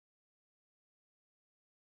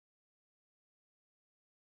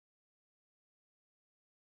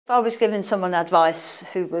If I was giving someone advice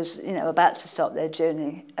who was, about to start their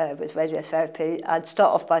journey with radiotherapy, I'd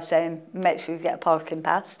start off by saying, make sure you get a parking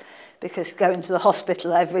pass, because going to the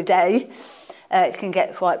hospital every day, it can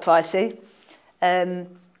get quite pricey.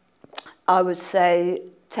 I would say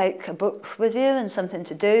take a book with you and something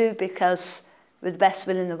to do, because with the best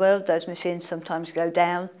will in the world, those machines sometimes go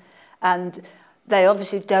down, and they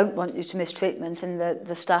obviously don't want you to miss treatment, and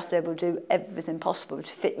the staff there will do everything possible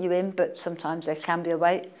to fit you in, but sometimes there can be a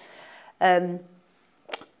wait.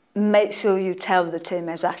 Make sure you tell the team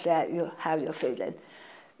exactly how you're feeling.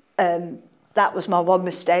 That was my one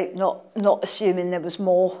mistake, not assuming there was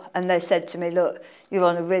more, and they said to me, look, you're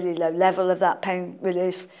on a really low level of that pain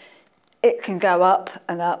relief. It can go up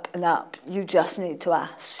and up and up. You just need to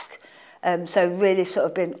ask. So really sort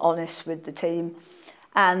of being honest with the team.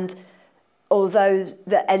 And although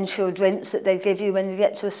the Ensure drinks that they give you when you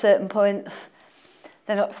get to a certain point,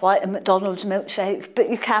 they're not quite a McDonald's milkshake, but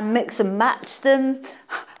you can mix and match them.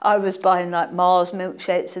 I was buying like Mars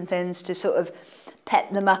milkshakes and things to sort of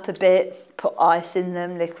pep them up a bit, put ice in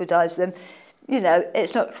them, liquidise them.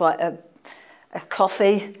 It's not quite a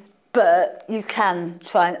coffee, but you can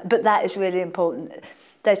try. But that is really important.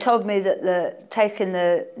 They told me that taking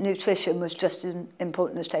the nutrition was just as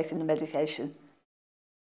important as taking the medication.